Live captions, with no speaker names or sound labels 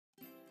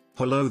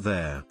Hello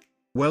there.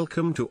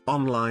 Welcome to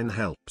Online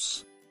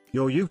Helps,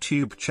 your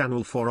YouTube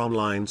channel for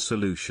online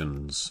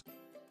solutions.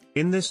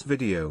 In this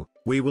video,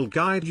 we will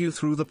guide you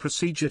through the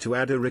procedure to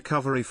add a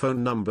recovery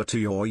phone number to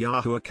your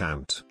Yahoo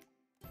account.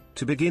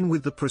 To begin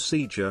with the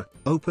procedure,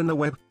 open a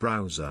web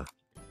browser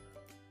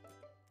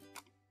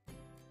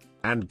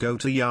and go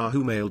to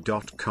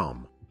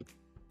yahoomail.com.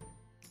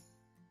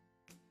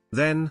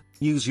 Then,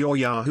 use your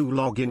Yahoo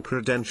login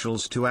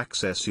credentials to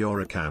access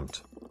your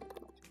account.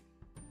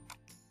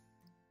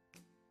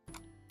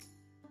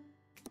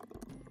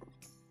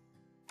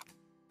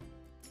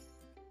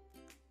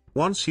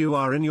 Once you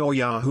are in your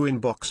Yahoo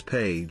inbox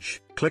page,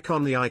 click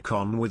on the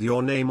icon with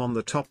your name on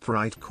the top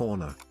right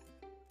corner.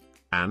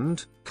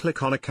 And,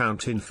 click on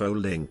Account Info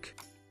link.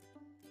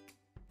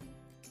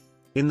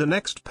 In the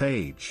next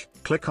page,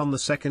 click on the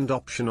second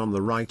option on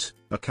the right,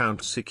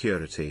 Account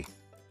Security.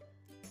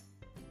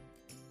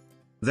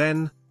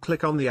 Then,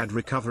 click on the Add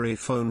Recovery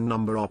Phone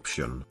Number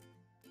option.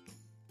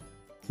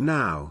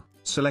 Now,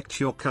 select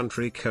your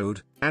country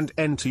code, and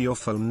enter your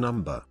phone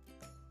number.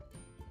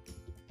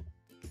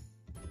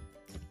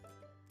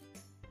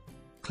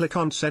 Click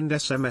on Send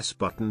SMS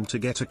button to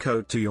get a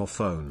code to your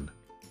phone.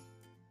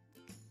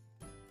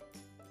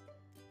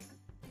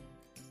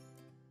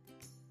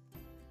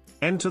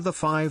 Enter the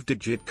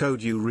 5-digit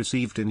code you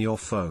received in your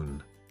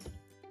phone.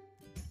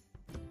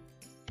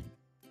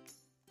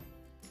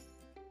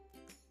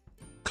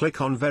 Click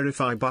on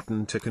Verify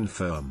button to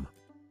confirm.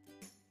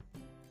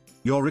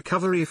 Your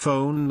recovery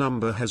phone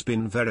number has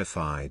been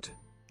verified.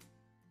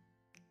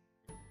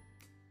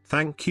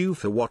 Thank you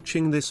for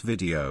watching this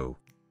video.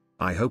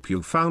 I hope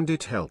you found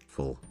it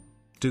helpful.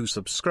 Do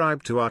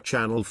subscribe to our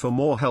channel for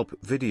more help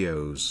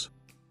videos.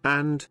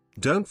 And,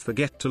 don't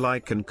forget to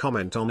like and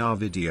comment on our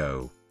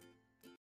video.